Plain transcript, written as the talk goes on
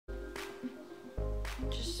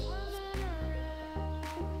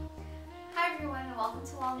welcome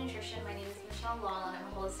to L.A.L.L Nutrition. My name is L.A.L.L and I'm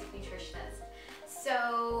a holistic nutritionist.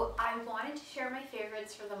 So I wanted to share my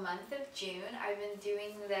favorites for the month of June. I've been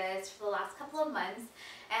doing this for the last couple of months,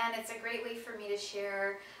 and it's a great way for me to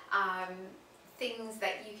share things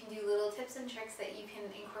that you can do, little tips and tricks that you can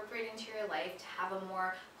incorporate into your life to have a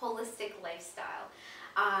more holistic lifestyle.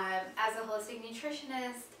 As a holistic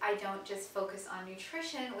nutritionist, I don't just focus on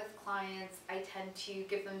nutrition with clients. I tend to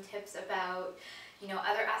give them tips about,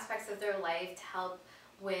 other aspects of their life to help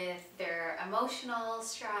with their emotional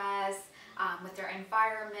stress, with their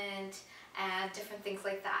environment, and different things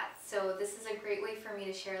like that. So this is a great way for me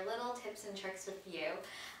to share little tips and tricks with you.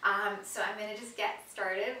 So I'm going to just get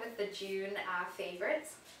started with the June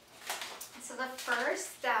favorites. So the first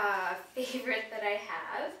favorite that I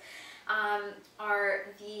have are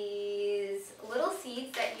these little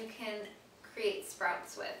seeds that you can create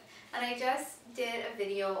sprouts with. And I just did a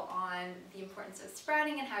video on the importance of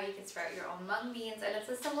sprouting and how you can sprout your own mung beans, and it's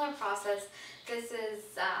a similar process. This is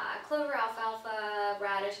clover, alfalfa,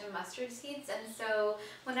 radish, and mustard seeds, and so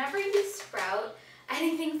whenever you sprout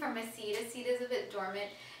anything from a seed is a bit dormant.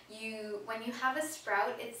 When you have a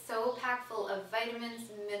sprout, it's so packed full of vitamins,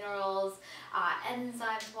 minerals,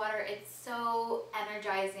 enzymes, water. It's so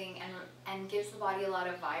energizing and gives the body a lot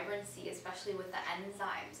of vibrancy, especially with the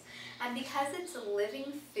enzymes. And because it's a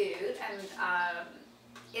living food, and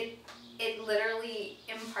it literally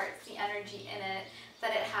imparts the energy in it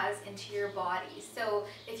that it has into your body. So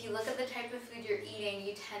if you look at the type of food you're eating,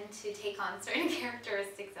 you tend to take on certain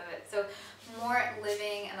characteristics of it. So more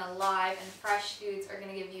living and alive and fresh foods are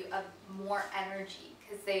going to give you more energy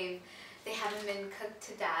because they haven't been cooked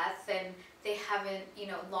to death, and they haven't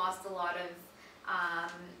lost a lot of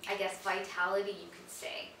I guess vitality, you could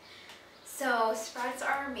say. So sprouts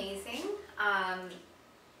are amazing.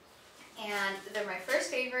 And they're my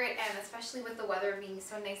first favorite, and especially with the weather being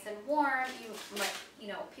so nice and warm,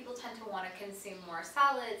 people tend to want to consume more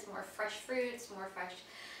salads, more fresh fruits, more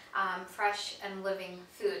fresh and living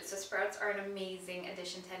foods. So sprouts are an amazing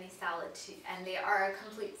addition to any salad too, and they are a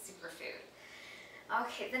complete superfood.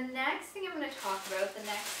 Okay, the next thing I'm going to talk about, the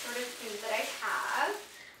next sort of food that I have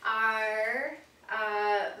are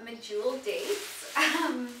Medjool dates.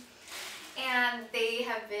 And they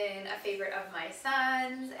have been a favorite of my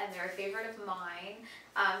son's, and they're a favorite of mine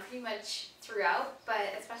pretty much throughout,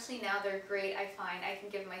 but especially now they're great. I find I can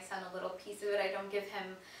give my son a little piece of it. I don't give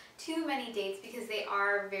him too many dates because they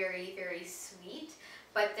are very, very sweet,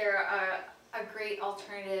 but they're a great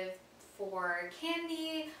alternative for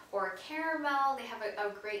candy or caramel. They have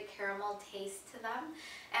a great caramel taste to them,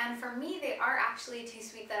 and for me they are actually too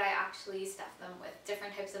sweet that I actually stuff them with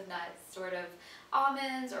different types of nuts, sort of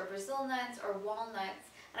almonds or Brazil nuts or walnuts.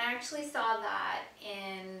 And I actually saw that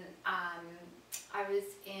I was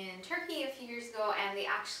in Turkey a few years ago, and they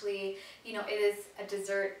actually, it is a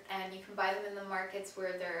dessert, and you can buy them in the markets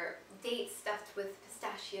where they're dates stuffed with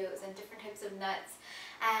pistachios and different types of nuts.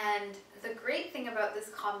 And the great thing about this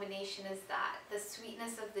combination is that the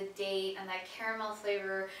sweetness of the date and that caramel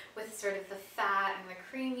flavor with sort of the fat and the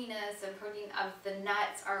creaminess and protein of the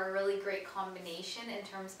nuts are a really great combination in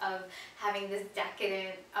terms of having this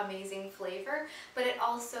decadent, amazing flavor. But it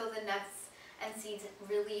also, the nuts and seeds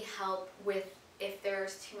really help with if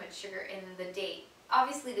there's too much sugar in the date.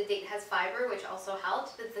 Obviously the date has fiber, which also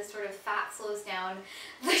helps, but this sort of fat slows down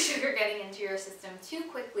the sugar getting into your system too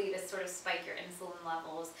quickly to sort of spike your insulin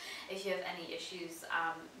levels if you have any issues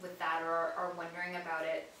with that or are wondering about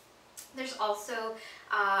it. There's also,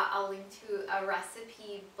 I'll link to a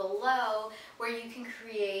recipe below where you can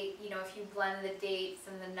create, if you blend the dates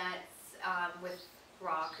and the nuts with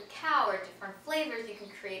raw cacao or different flavors, you can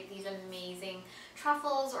create these amazing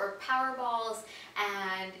truffles or power balls,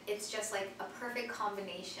 and it's just like a perfect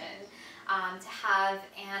combination to have.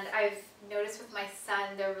 And I've noticed with my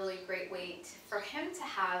son, they're a really great way for him to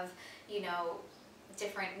have,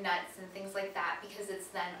 different nuts and things like that, because it's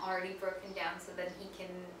then already broken down so that he can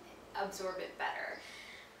absorb it better.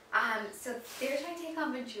 So there's my take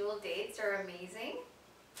on Medjool dates. Are amazing.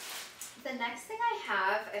 The next thing I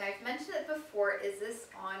have, and I've mentioned it before, is this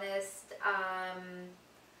Honest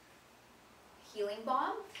healing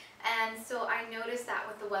balm. And so I noticed that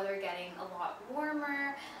with the weather getting a lot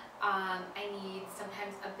warmer, I need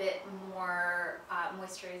sometimes a bit more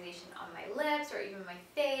moisturization on my lips or even my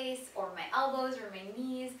face or my elbows or my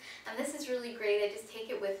knees. And this is really great. I just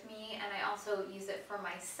take it with me, and I also use it for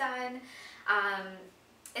my son.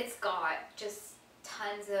 It's got just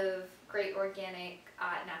tons of great organic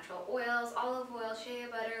natural oils, olive oil, shea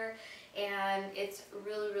butter, and it's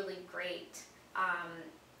really, really great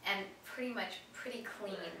and pretty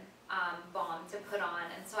clean balm to put on.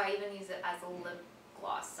 And so I even use it as a lip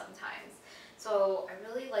gloss sometimes. So I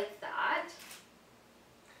really like that,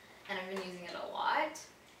 and I've been using it a lot.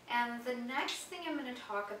 And the next thing I'm going to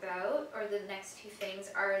talk about, or the next two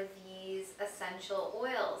things, are these essential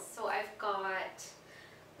oils. So I've got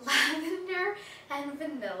lavender and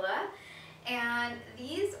vanilla. And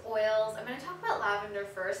these oils, I'm going to talk about lavender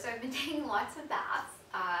first. So I've been taking lots of baths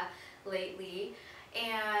lately.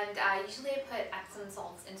 And usually I put Epsom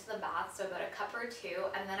salts into the bath, so about a cup or two,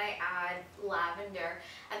 and then I add lavender.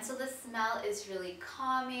 And so the smell is really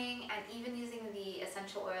calming, and even using the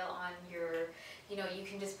essential oil on your, you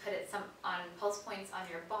can just put it on pulse points on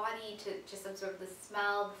your body to just absorb the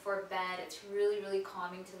smell before bed. It's really, really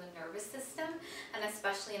calming to the nervous system, and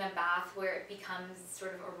especially in a bath where it becomes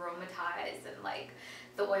sort of aromatized and like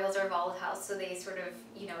the oils are volatile, so they sort of,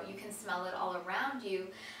 you can smell it all around you.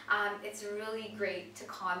 It's really great to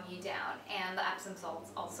calm you down, and the Epsom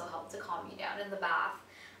salts also help to calm you down in the bath.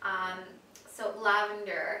 So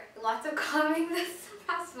lavender, lots of calming this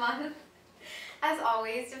past month, as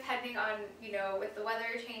always, depending on, with the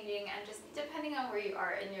weather changing and just depending on where you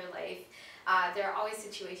are in your life. There are always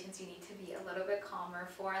situations you need to be a little bit calmer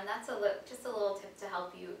for, and that's just a little tip to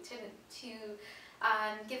help you to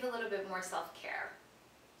give a little bit more self-care.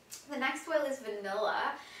 The next oil is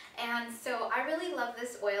vanilla, and so I really love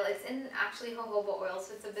this oil. It's in actually jojoba oil,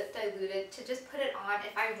 so it's a bit diluted, to just put it on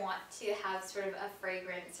if I want to have sort of a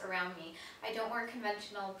fragrance around me. I don't wear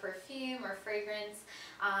conventional perfume or fragrance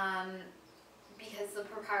because the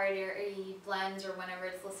proprietary blends, or whenever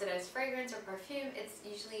it's listed as fragrance or perfume, it's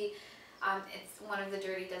usually it's one of the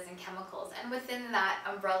dirty dozen chemicals. And within that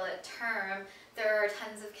umbrella term, there are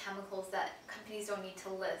tons of chemicals that companies don't need to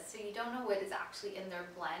list, so you don't know what is actually in their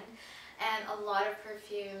blend. And a lot of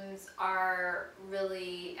perfumes are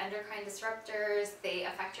really endocrine disruptors. They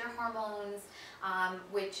affect your hormones,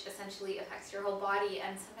 which essentially affects your whole body.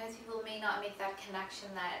 And sometimes people may not make that connection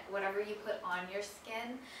that whatever you put on your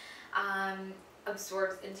skin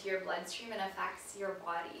absorbs into your bloodstream and affects your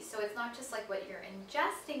body. So it's not just like what you're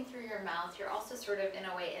ingesting through your mouth, you're also sort of in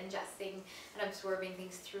a way ingesting and absorbing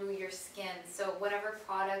things through your skin. So whatever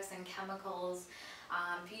products and chemicals,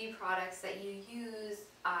 beauty products that you use,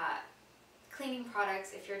 cleaning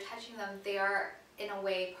products, if you're touching them, they are in a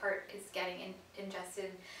way part is getting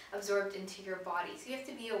ingested, absorbed into your body. So you have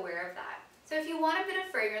to be aware of that. So if you want a bit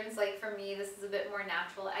of fragrance, like for me, this is a bit more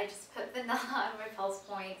natural. I just put vanilla on my pulse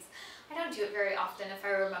points. I don't do it very often if I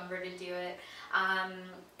remember to do it.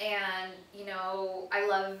 And, I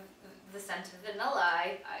love the scent of vanilla.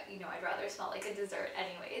 I'd rather smell like a dessert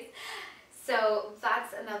anyways. So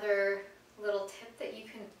that's another little tip that you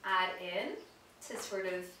can add in to sort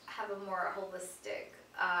of have a more holistic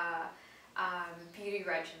beauty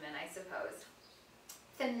regimen, I suppose.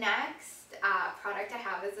 The next product I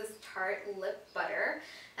have is this Tarte lip butter,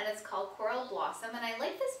 and it's called Coral Blossom. And I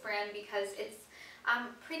like this brand because it's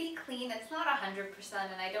pretty clean. It's not 100%,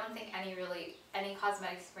 and I don't think any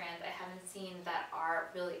cosmetics brand I haven't seen that are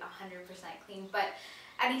really 100% clean. But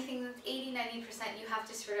anything that's 80–90%, you have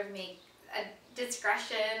to sort of make a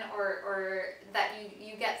discretion, or that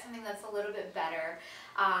you get something that's a little bit better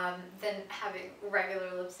than having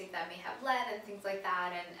regular lipstick that may have lead and things like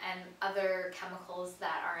that, and other chemicals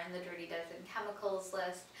that are in the Dirty Dozen chemicals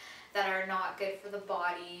list that are not good for the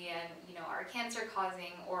body and are cancer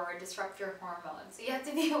causing or disrupt your hormones. So you have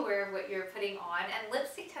to be aware of what you're putting on, and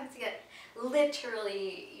lipstick tends to get,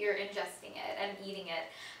 literally you're ingesting it and eating it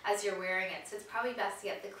as you're wearing it, so it's probably best to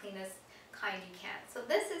get the cleanest kind you can. So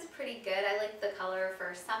this is pretty good. I like the color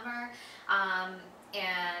for summer,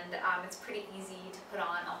 and it's pretty easy to put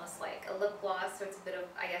on, almost like a lip gloss. So it's a bit of,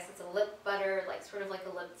 I guess it's a lip butter, like sort of like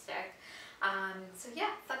a lipstick. So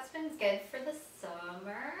yeah, that's been good for the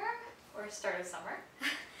summer, or start of summer.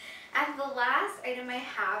 And the last item I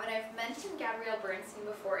have, and I've mentioned Gabrielle Bernstein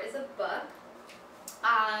before, is a book.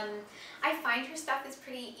 I find her stuff is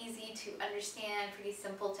pretty easy to understand, pretty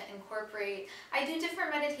simple to incorporate. I do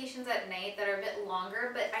different meditations at night that are a bit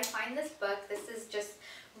longer, but I find this book, this is just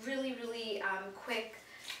really, really quick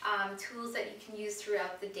tools that you can use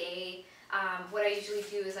throughout the day. What I usually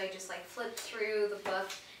do is I just like flip through the book,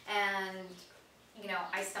 and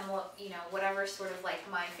I stumble, whatever sort of like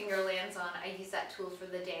my finger lands on, I use that tool for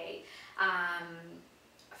the day.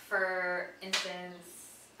 For instance,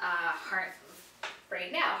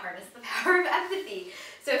 right now, harness the power of empathy.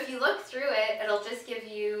 So if you look through it, it'll just give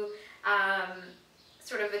you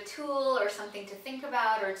sort of a tool or something to think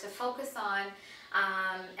about or to focus on.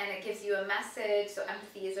 And it gives you a message. So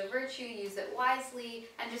empathy is a virtue, use it wisely,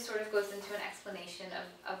 and just sort of goes into an explanation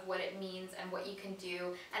of what it means and what you can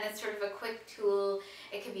do. And it's sort of a quick tool.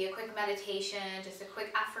 It could be a quick meditation, just a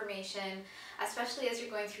quick affirmation, especially as you're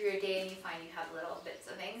going through your day and you find you have little bits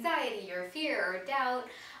of anxiety or fear or doubt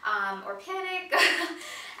or panic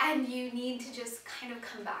and you need to just kind of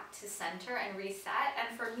come back to center and reset.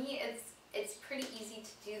 And for me, it's pretty easy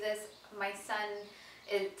to do this. My son,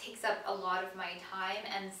 it takes up a lot of my time,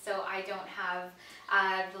 and so I don't have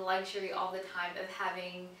the luxury all the time of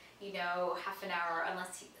having, you know, half an hour,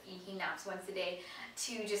 unless he naps once a day,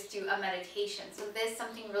 to just do a meditation. So this is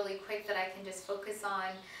something really quick that I can just focus on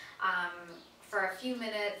for a few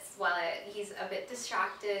minutes while he's a bit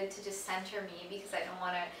distracted, to just center me, because I don't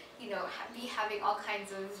want to, you know, be having all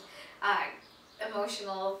kinds of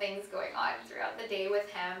emotional things going on throughout the day with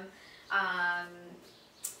him.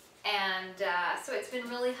 So it's been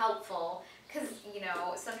really helpful, because, you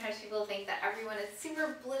know, sometimes people think that everyone is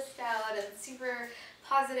super blissed out and super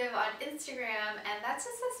positive on Instagram, and that's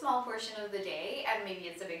just a small portion of the day, and maybe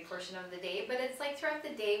it's a big portion of the day, but it's like throughout the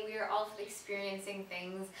day we are all experiencing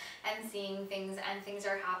things and seeing things, and things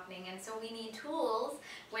are happening, and so we need tools,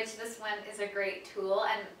 which this one is a great tool,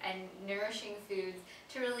 and nourishing foods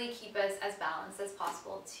to really keep us as balanced as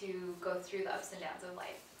possible to go through the ups and downs of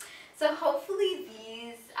life. So hopefully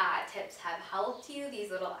these tips have helped you, these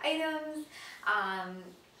little items.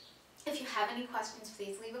 If you have any questions,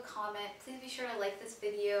 please leave a comment. Please be sure to like this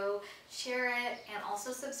video, share it, and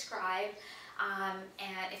also subscribe.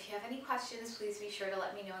 And if you have any questions, please be sure to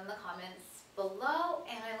let me know in the comments below,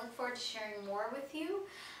 and I look forward to sharing more with you.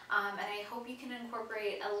 And I hope you can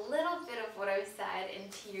incorporate a little bit of what I've said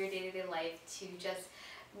into your day-to-day life to just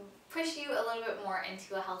push you a little bit more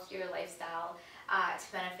into a healthier lifestyle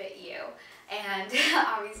to benefit you and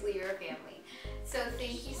obviously your family. So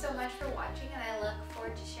thank you so much for watching, and I look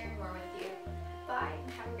forward to sharing more with you. Bye,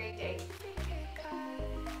 and have a great day.